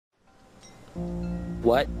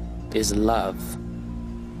What is love?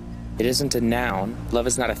 It isn't a noun. Love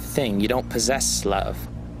is not a thing. You don't possess love.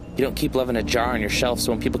 You don't keep love in a jar on your shelf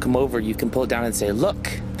so when people come over, you can pull it down and say, look,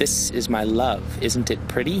 this is my love. Isn't it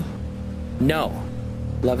pretty? No.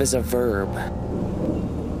 Love is a verb.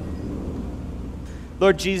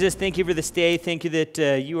 Lord Jesus, thank you for this day. Thank you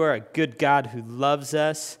that you are a good God who loves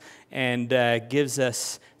us and gives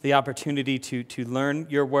us the opportunity to learn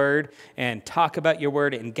your word and talk about your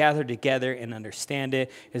word and gather together and understand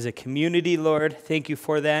it as a community, Lord. Thank you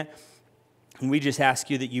for that. And we just ask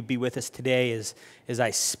you that you be with us today as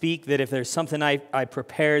I speak, that if there's something I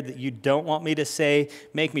prepared that you don't want me to say,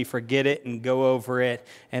 make me forget it and go over it.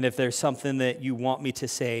 And if there's something that you want me to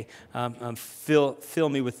say, fill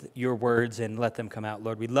me with your words and let them come out.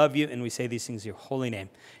 Lord, we love you, and we say these things in your holy name.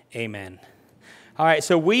 Amen. All right,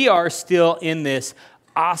 so we are still in this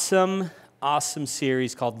awesome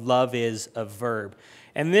series called Love is a Verb.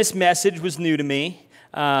 And this message was new to me.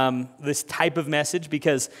 This type of message,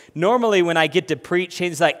 because normally when I get to preach,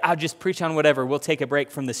 Shane's like, I'll just preach on whatever. We'll take a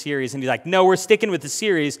break from the series. And he's like, no, we're sticking with the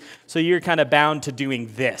series, so you're kind of bound to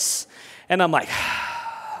doing this. And I'm like,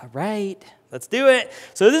 all right, let's do it.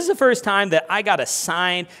 So this is the first time that I got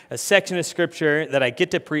assigned a section of Scripture that I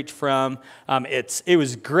get to preach from. It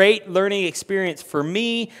was great learning experience for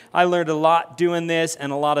me. I learned a lot doing this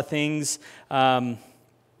and a lot of things. It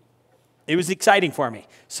was exciting for me.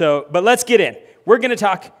 But let's get in. We're going to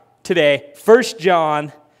talk today, 1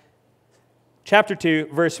 John chapter 2,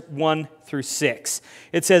 verse 1 through 6.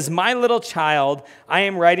 It says, my little child, I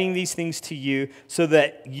am writing these things to you so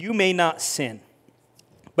that you may not sin.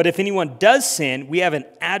 But if anyone does sin, we have an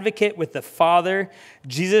advocate with the Father,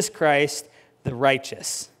 Jesus Christ, the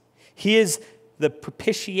righteous. He is the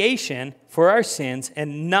propitiation for our sins,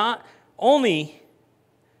 and not only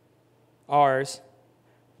ours,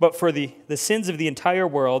 but for the sins of the entire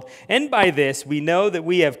world. And by this we know that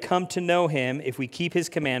we have come to know him if we keep his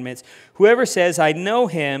commandments. Whoever says, I know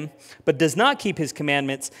him, but does not keep his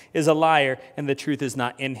commandments is a liar, and the truth is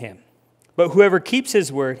not in him. But whoever keeps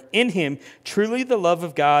his word, in him truly the love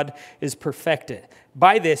of God is perfected.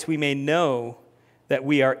 By this we may know that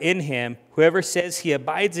we are in him. Whoever says he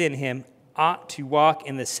abides in him ought to walk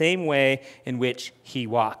in the same way in which he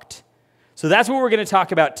walked. So that's what we're going to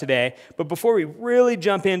talk about today. But before we really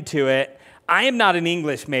jump into it, I am not an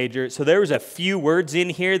English major, so there was a few words in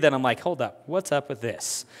here that I'm like, hold up, what's up with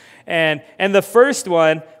this? And the first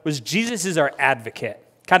one was Jesus is our advocate.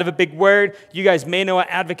 Kind of a big word. You guys may know what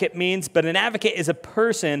advocate means, but an advocate is a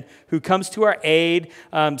person who comes to our aid,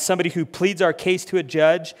 somebody who pleads our case to a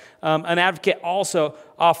judge. An advocate also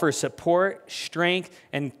offers support, strength,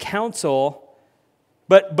 and counsel.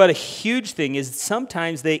 But a huge thing is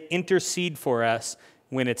sometimes they intercede for us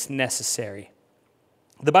when it's necessary.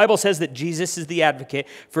 The Bible says that Jesus is the advocate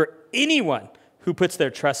for anyone who puts their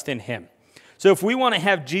trust in him. So if we want to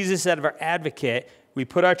have Jesus as our advocate, we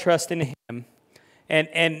put our trust in him,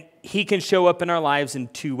 and he can show up in our lives in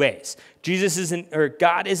two ways.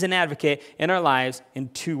 God is an advocate in our lives in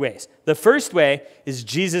two ways. The first way is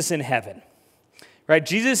Jesus in heaven. Right?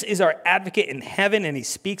 Jesus is our advocate in heaven, and he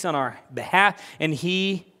speaks on our behalf, and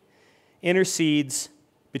he intercedes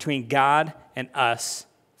between God and us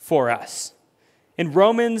for us. In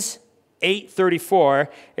Romans 8:34,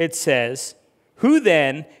 it says, who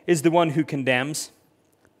then is the one who condemns?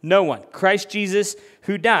 No one. Christ Jesus,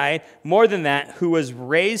 who died, more than that, who was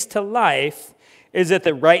raised to life, is at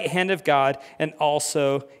the right hand of God and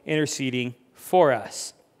also interceding for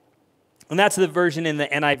us. And that's the version in the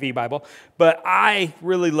NIV Bible. But I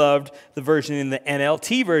really loved the version in the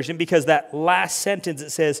NLT version because that last sentence,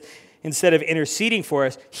 it says, instead of interceding for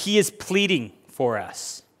us, he is pleading for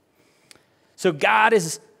us. So God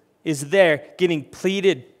is there getting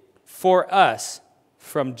pleaded for us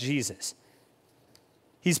from Jesus.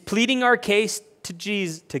 He's pleading our case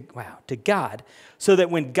to God, so that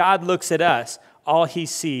when God looks at us, all he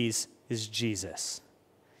sees is Jesus.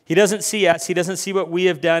 He doesn't see us. He doesn't see what we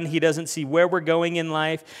have done. He doesn't see where we're going in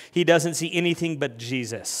life. He doesn't see anything but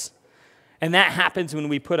Jesus. And that happens when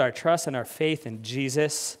we put our trust and our faith in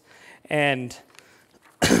Jesus and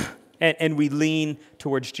we lean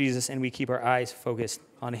towards Jesus and we keep our eyes focused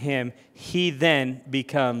on him. He then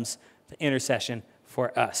becomes the intercession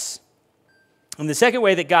for us. And the second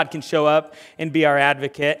way that God can show up and be our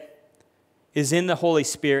advocate is in the Holy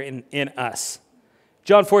Spirit in us.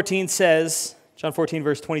 John 14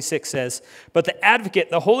 verse 26 says, but the advocate,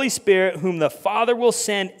 the Holy Spirit, whom the Father will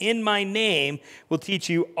send in my name, will teach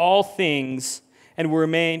you all things and will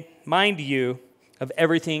remind you of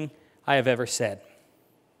everything I have ever said.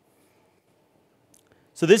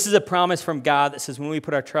 So this is a promise from God that says when we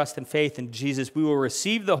put our trust and faith in Jesus, we will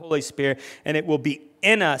receive the Holy Spirit, and it will be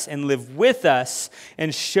in us and live with us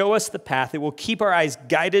and show us the path. It will keep our eyes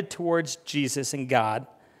guided towards Jesus and God,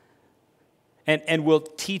 and will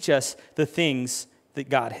teach us the things that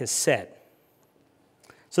God has said.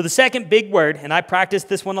 So the second big word, and I practice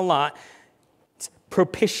this one a lot, it's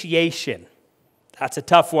propitiation. That's a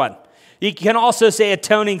tough one. You can also say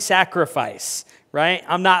atoning sacrifice, right?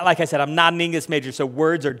 Like I said, I'm not an English major, so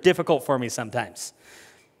words are difficult for me sometimes.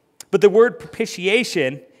 But the word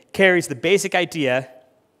propitiation carries the basic idea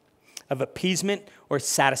of appeasement or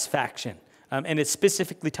satisfaction. And it's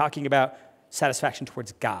specifically talking about satisfaction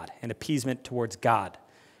towards God and appeasement towards God.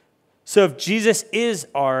 So if Jesus is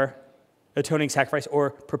our atoning sacrifice or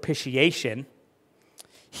propitiation,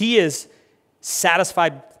 he is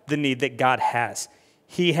satisfied the need that God has.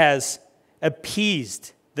 He has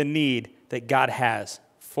appeased the need that God has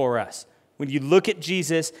for us. When you look at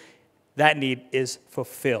Jesus, that need is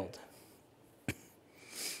fulfilled.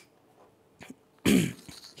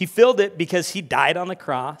 He filled it because he died on the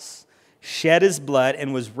cross, shed his blood,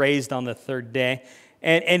 and was raised on the third day.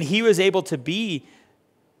 And he was able to be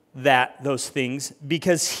those things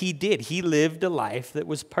because he did. He lived a life that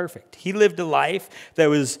was perfect. He lived a life that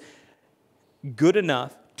was good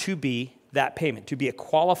enough to be that payment, to be a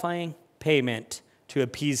qualifying payment to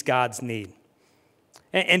appease God's need.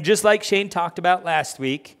 And just like Shane talked about last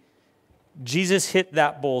week, Jesus hit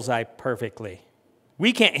that bullseye perfectly.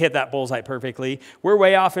 We can't hit that bullseye perfectly. We're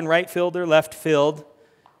way off in right field or left field.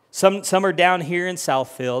 Some are down here in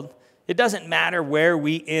south field. It doesn't matter where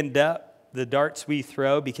we end up, the darts we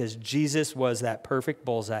throw, because Jesus was that perfect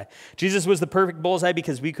bullseye. Jesus was the perfect bullseye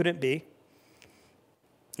because we couldn't be.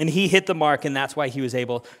 And he hit the mark, and that's why he was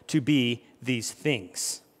able to be these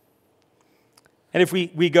things. And if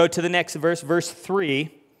we go to the next verse, verse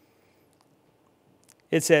 3,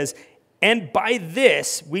 it says, "And by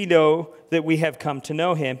this we know that we have come to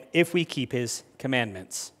know him if we keep his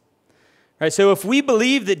commandments." Right? So if we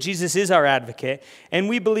believe that Jesus is our advocate, and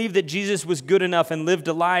we believe that Jesus was good enough and lived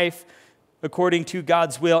a life according to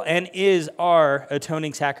God's will and is our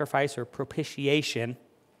atoning sacrifice or propitiation,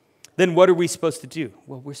 then what are we supposed to do?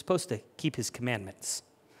 Well, we're supposed to keep his commandments.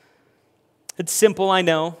 It's simple, I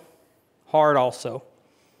know. Hard also.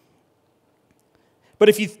 But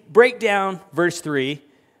if you break down verse 3,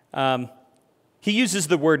 he uses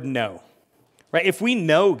the word know. Right? If we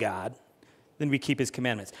know God, then we keep his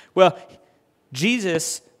commandments. Well,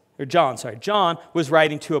 John was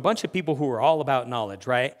writing to a bunch of people who were all about knowledge,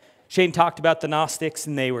 right? Shane talked about the Gnostics,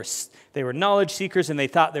 and they were knowledge seekers, and they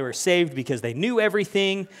thought they were saved because they knew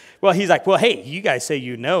everything. Well, he's like, well, hey, you guys say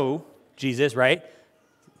you know Jesus, right?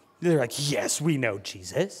 They're like, yes, we know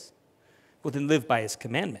Jesus. Well, then live by his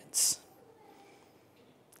commandments.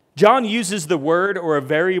 John uses the word or a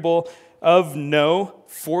variable of know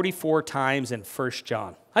 44 times in 1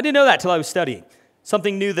 John. I didn't know that till I was studying.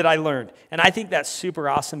 Something new that I learned. And I think that's super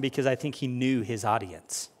awesome because I think he knew his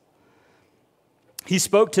audience. He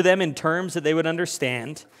spoke to them in terms that they would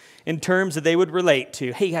understand, in terms that they would relate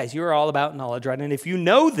to. Hey guys, you're all about knowledge, right? And if you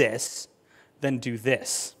know this, then do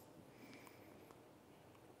this.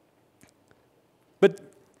 But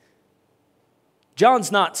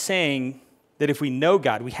John's not saying that if we know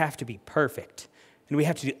God, we have to be perfect and we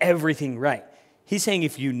have to do everything right. He's saying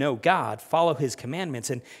if you know God, follow his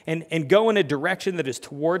commandments and go in a direction that is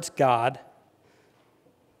towards God,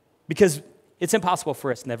 because it's impossible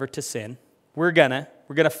for us never to sin. We're gonna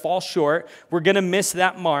fall short. We're gonna miss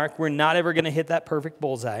that mark. We're not ever gonna hit that perfect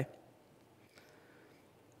bullseye.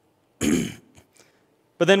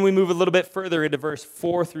 But then we move a little bit further into verse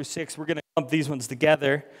 4 through 6. We're gonna lump these ones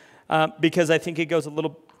together because I think it goes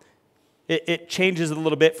it changes a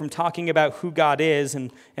little bit from talking about who God is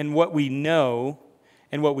and what we know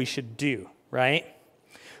and what we should do, right?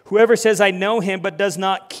 Whoever says, I know him, but does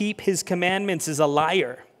not keep his commandments is a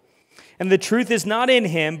liar. And the truth is not in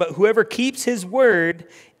him, but whoever keeps his word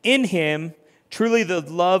in him, truly the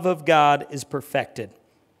love of God is perfected.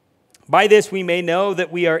 By this we may know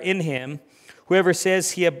that we are in him. Whoever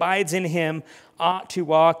says he abides in him ought to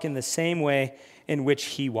walk in the same way in which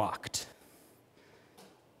he walked.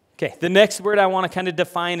 Okay, the next word I want to kind of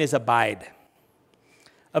define is abide.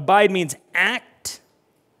 Abide means accept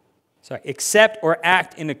or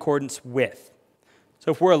act in accordance with.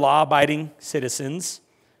 So if we're law-abiding citizens,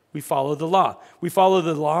 we follow the law. We follow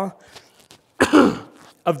the law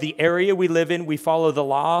of the area we live in. We follow the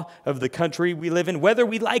law of the country we live in. Whether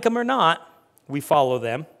we like them or not, we follow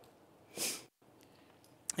them.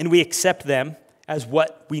 And we accept them as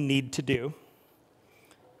what we need to do.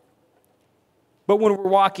 But when we're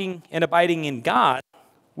walking and abiding in God,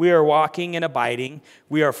 we are walking and abiding.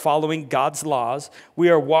 We are following God's laws. We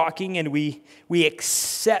are walking and we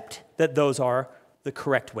accept that those are the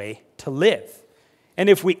correct way to live. And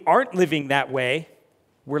if we aren't living that way,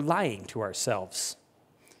 we're lying to ourselves.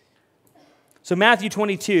 So Matthew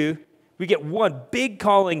 22, we get one big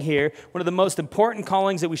calling here, one of the most important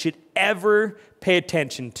callings that we should ever pay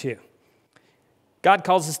attention to. God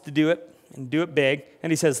calls us to do it, and do it big.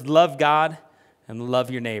 And he says, love God and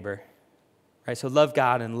love your neighbor. Right? So love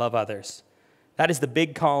God and love others. That is the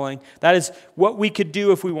big calling. That is what we could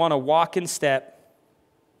do if we want to walk in step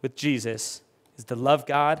with Jesus, is to love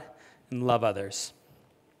God and love others.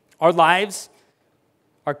 Our lives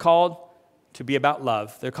are called to be about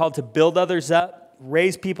love. They're called to build others up,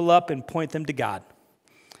 raise people up, and point them to God.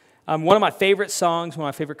 One of my favorite songs, one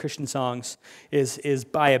of my favorite Christian songs, is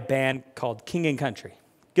by a band called King and Country.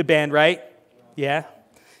 Good band, right? Yeah?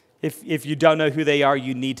 If you don't know who they are,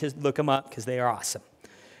 you need to look them up because they are awesome.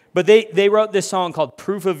 But they wrote this song called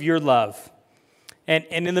Proof of Your Love. And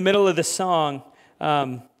in the middle of the song,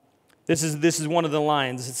 this is one of the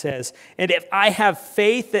lines. It says, and if I have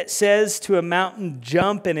faith that says to a mountain,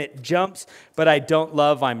 jump, and it jumps, but I don't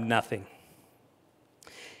love, I'm nothing.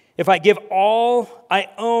 If I give all I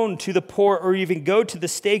own to the poor or even go to the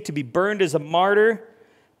stake to be burned as a martyr,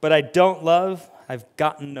 but I don't love, I've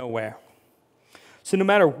gotten nowhere. So no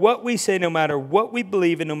matter what we say, no matter what we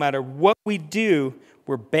believe, and no matter what we do,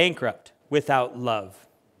 we're bankrupt without love.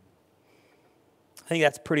 I think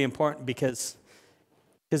that's pretty important because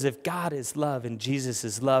if God is love and Jesus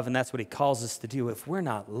is love, and that's what he calls us to do, if we're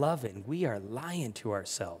not loving, we are lying to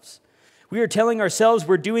ourselves. We are telling ourselves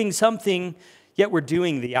we're doing something, yet we're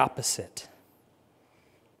doing the opposite.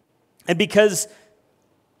 And because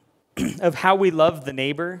of how we love the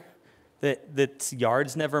neighbor, that's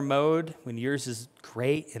yard's never mowed when yours is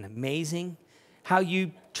great and amazing, how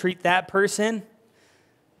you treat that person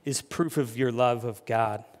is proof of your love of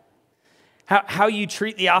God. How you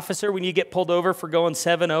treat the officer when you get pulled over for going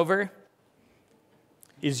 7 over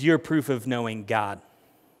is your proof of knowing God.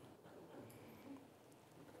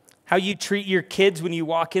 How you treat your kids when you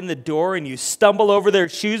walk in the door and you stumble over their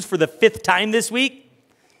shoes for the 5th time this week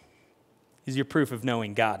is your proof of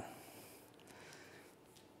knowing God.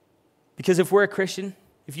 Because if we're a Christian,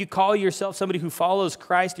 if you call yourself somebody who follows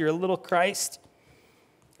Christ, you're a little Christ,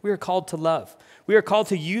 we are called to love. We are called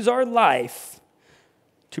to use our life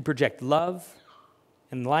to project love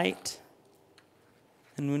and light.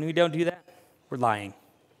 And when we don't do that, we're lying.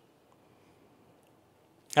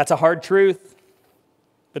 That's a hard truth,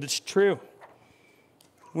 but it's true.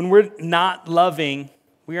 When we're not loving,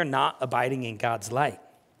 we are not abiding in God's light.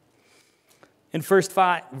 In verse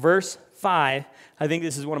 5, I think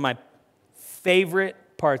this is one of my favorite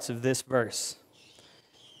parts of this verse.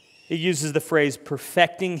 It uses the phrase,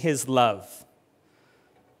 perfecting his love.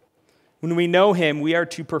 When we know him, we are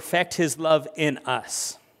to perfect his love in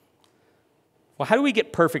us. Well, how do we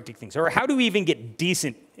get perfect at things? Or how do we even get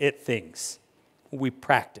decent at things? Well, we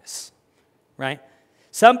practice, right?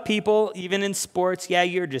 Some people, even in sports, yeah,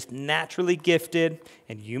 you're just naturally gifted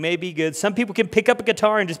and you may be good. Some people can pick up a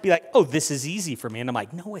guitar and just be like, oh, this is easy for me. And I'm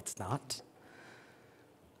like, no, it's not.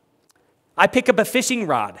 I pick up a fishing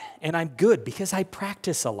rod and I'm good because I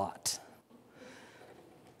practice a lot.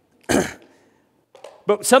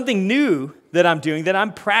 But something new that I'm doing, that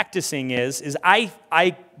I'm practicing is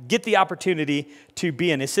I get the opportunity to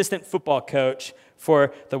be an assistant football coach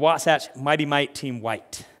for the Wasatch Mighty Might Team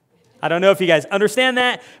White. I don't know if you guys understand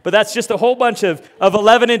that, but that's just a whole bunch of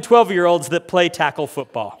 11 and 12-year-olds that play tackle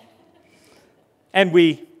football. And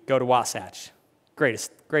we go to Wasatch,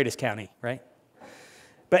 greatest county, right?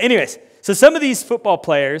 But anyways, so some of these football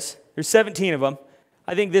players, there's 17 of them.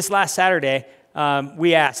 I think this last Saturday,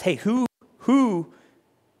 we asked, hey, who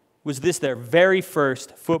was this their very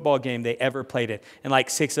first football game they ever played in? And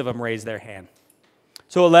like 6 of them raised their hand.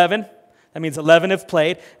 So 11, that means 11 have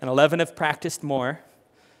played and 11 have practiced more.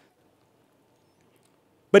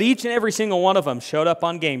 But each and every single one of them showed up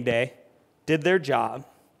on game day, did their job,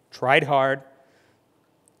 tried hard,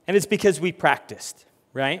 and it's because we practiced,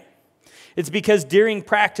 right? It's because during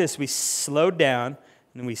practice we slowed down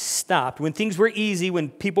and we stopped. When things were easy, when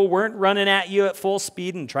people weren't running at you at full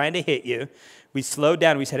speed and trying to hit you, we slowed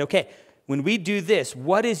down. We said, okay, when we do this,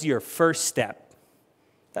 what is your first step?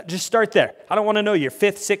 Just start there. I don't want to know your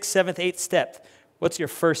 5th, 6th, 7th, 8th step. What's your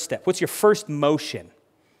first step? What's your first motion?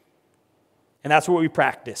 And that's what we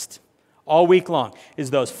practiced all week long, is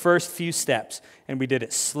those first few steps. And we did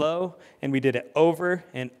it slow, and we did it over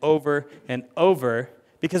and over and over.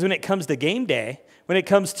 Because when it comes to game day, when it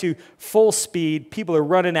comes to full speed, people are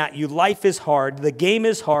running at you, life is hard, the game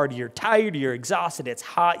is hard, you're tired, you're exhausted, it's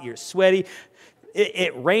hot, you're sweaty.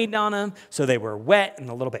 It rained on them, so they were wet and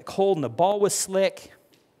a little bit cold, and the ball was slick.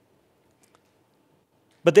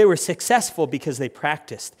 But they were successful because they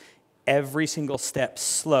practiced every single step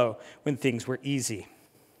slow when things were easy.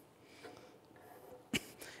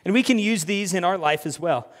 And we can use these in our life as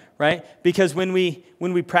well, right? Because when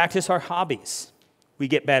we practice our hobbies, we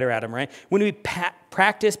get better at them, right? When we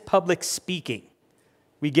practice public speaking,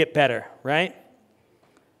 we get better, right?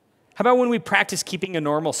 How about when we practice keeping a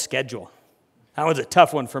normal schedule? That was a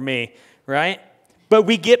tough one for me, right? But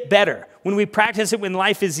we get better. When we practice it when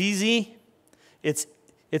life is easy, it's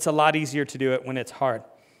a lot easier to do it when it's hard.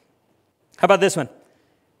 How about this one?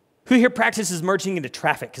 Who here practices merging into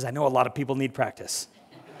traffic? Because I know a lot of people need practice.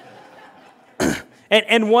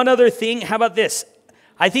 And one other thing, how about this?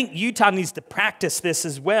 I think Utah needs to practice this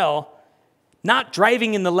as well. Not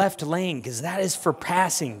driving in the left lane, because that is for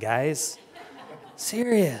passing, guys.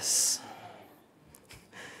 Serious.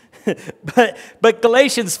 But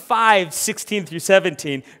Galatians 5:16 through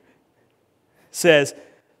 17 says,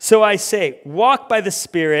 "So I say, walk by the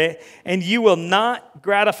Spirit, and you will not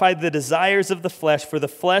gratify the desires of the flesh, for the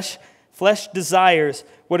flesh desires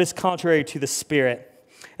what is contrary to the Spirit,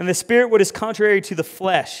 and the Spirit what is contrary to the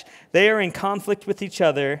flesh. They are in conflict with each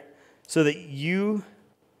other, so that you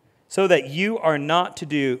are not to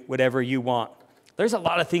do whatever you want." There's a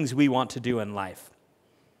lot of things we want to do in life.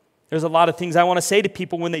 There's a lot of things I want to say to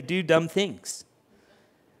people when they do dumb things.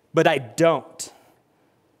 But I don't,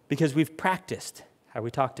 because we've practiced how we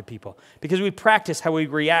talk to people, because we practice how we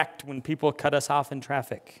react when people cut us off in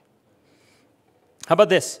traffic. How about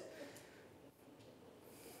this?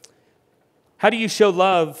 How do you show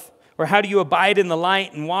love, or how do you abide in the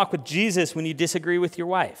light and walk with Jesus when you disagree with your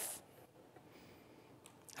wife?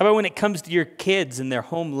 How about when it comes to your kids and they're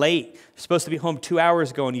home late? They're supposed to be home 2 hours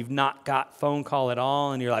ago and you've not got phone call at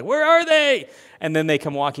all, and you're like, where are they? And then they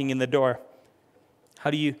come walking in the door. How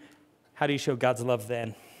do you show God's love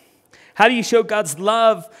then? How do you show God's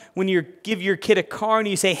love when you give your kid a car and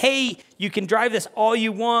you say, hey, you can drive this all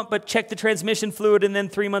you want, but check the transmission fluid, and then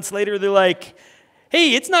 3 months later they're like,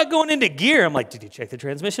 hey, it's not going into gear. I'm like, did you check the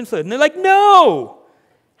transmission fluid? And they're like, no.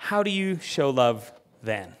 How do you show love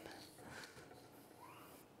then?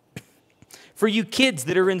 For you kids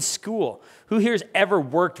that are in school, who here's ever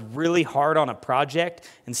worked really hard on a project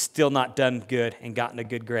and still not done good and gotten a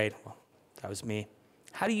good grade? Well, that was me.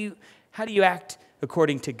 How do you act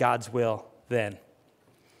according to God's will then?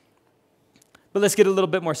 But let's get a little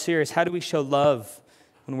bit more serious. How do we show love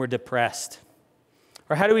when we're depressed?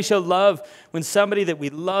 Or how do we show love when somebody that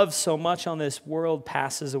we love so much on this world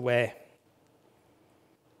passes away?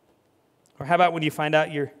 Or how about when you find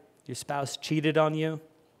out your spouse cheated on you?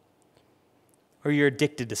 Or you're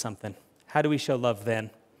addicted to something? How do we show love then?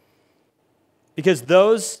 Because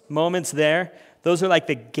those moments there, those are like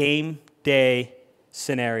the game day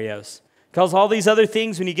scenarios. Because all these other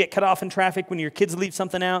things, when you get cut off in traffic, when your kids leave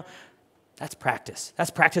something out, that's practice. That's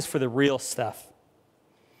practice for the real stuff.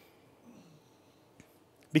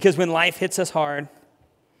 Because when life hits us hard,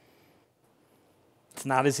 it's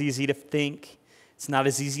not as easy to think. It's not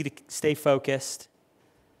as easy to stay focused.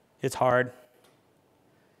 It's hard.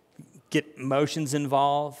 Get emotions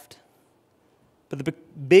involved. But the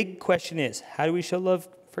big question is, how do we show love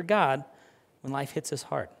for God when life hits us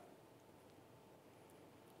hard?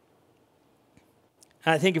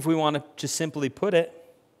 And I think if we want to just simply put it,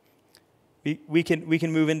 we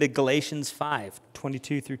can move into Galatians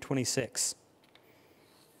 5:22 through 26.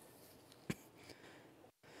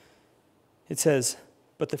 It says,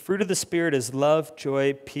 but the fruit of the Spirit is love,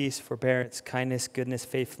 joy, peace, forbearance, kindness, goodness,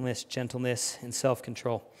 faithfulness, gentleness, and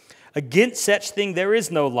self-control. Against such thing there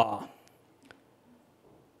is no law.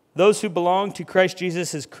 Those who belong to Christ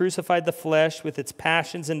Jesus has crucified the flesh with its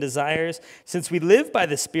passions and desires. Since we live by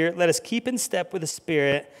the Spirit, let us keep in step with the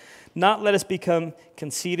Spirit, not let us become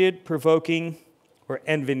conceited, provoking, or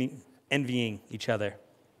envying each other.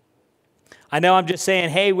 I know I'm just saying,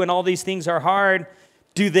 hey, when all these things are hard,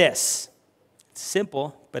 do this. It's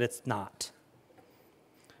simple, but it's not.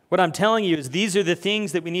 What I'm telling you is these are the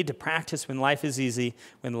things that we need to practice when life is easy,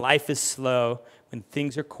 when life is slow, when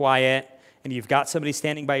things are quiet, and you've got somebody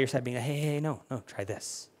standing by your side being like, hey, no, try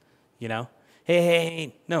this. You know?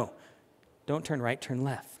 Hey, no. Don't turn right, turn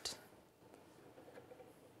left.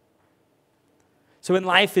 So when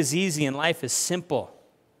life is easy and life is simple,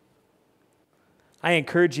 I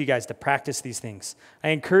encourage you guys to practice these things. I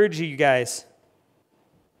encourage you guys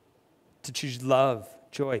to choose love,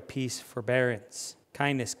 joy, peace, forbearance,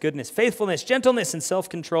 kindness, goodness, faithfulness, gentleness, and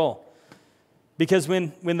self-control. Because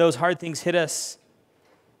when those hard things hit us,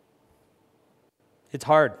 it's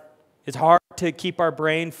hard. It's hard to keep our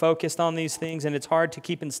brain focused on these things, and it's hard to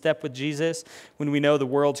keep in step with Jesus when we know the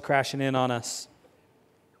world's crashing in on us.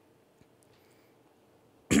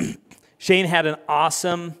 Shane had an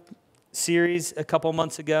awesome series a couple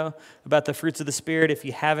months ago about the fruits of the Spirit. If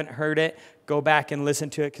you haven't heard it, go back and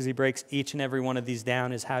listen to it because he breaks each and every one of these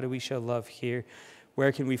down is how do we show love here?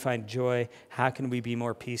 Where can we find joy? How can we be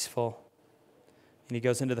more peaceful? And he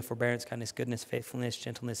goes into the forbearance, kindness, goodness, faithfulness,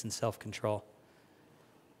 gentleness, and self-control.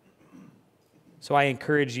 So I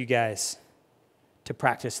encourage you guys to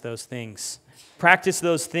practice those things. Practice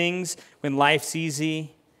those things when life's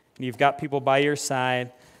easy and you've got people by your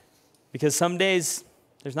side. Because some days,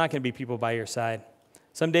 there's not going to be people by your side.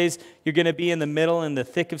 Some days, you're going to be in the middle, in the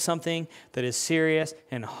thick of something that is serious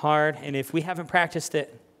and hard. And if we haven't practiced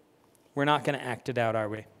it, we're not going to act it out, are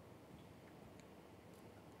we?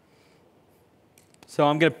 So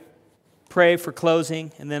I'm going to pray for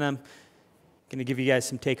closing, and then I'm going to give you guys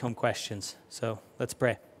some take-home questions. So let's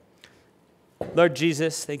pray. Lord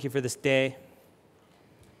Jesus, thank you for this day.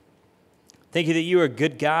 Thank you that you are a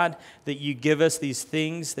good God, that you give us these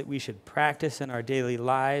things that we should practice in our daily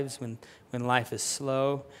lives when life is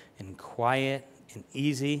slow and quiet and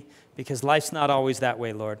easy, because life's not always that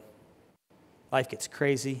way, Lord. Life gets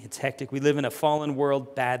crazy, it's hectic. We live in a fallen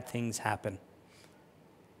world, bad things happen.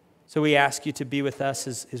 So we ask you to be with us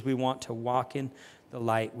as we want to walk in the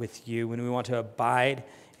light with you, when we want to abide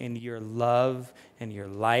in your love and your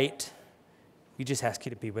light. We just ask you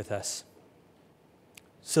to be with us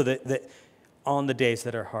so that on the days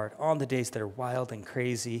that are hard, on the days that are wild and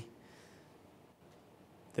crazy,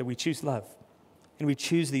 that we choose love. And we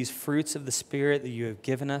choose these fruits of the Spirit that you have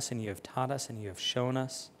given us and you have taught us and you have shown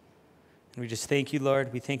us. And we just thank you,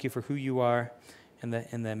 Lord. We thank you for who you are and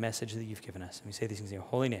the message that you've given us. And we say these things in your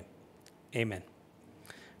holy name. Amen.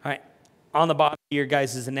 All right. On the bottom of your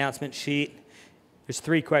guys' announcement sheet, there's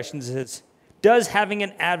 3 questions. It says, does having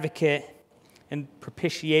an advocate and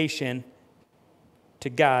propitiation to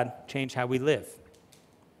God change how we live?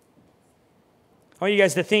 I want you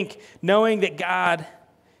guys to think, knowing that God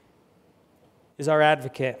is our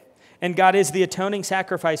advocate and God is the atoning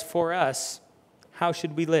sacrifice for us, how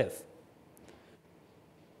should we live?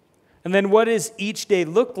 And then what does each day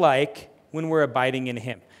look like when we're abiding in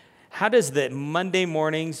him? How does the Monday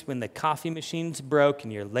mornings when the coffee machine's broke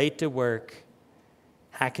and you're late to work,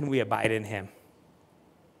 how can we abide in him?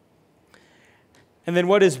 And then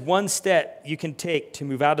what is one step you can take to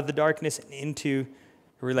move out of the darkness and into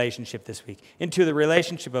a relationship this week? Into the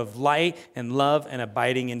relationship of light and love and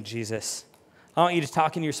abiding in Jesus. I want you to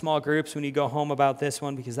talk in your small groups when you go home about this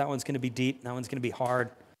one, because that one's going to be deep, that one's going to be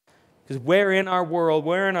hard. Because where in our world,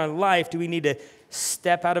 where in our life do we need to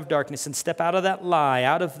step out of darkness and step out of that lie,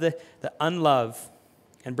 out of the unlove,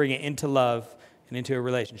 and bring it into love and into a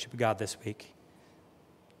relationship with God this week?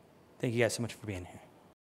 Thank you guys so much for being here.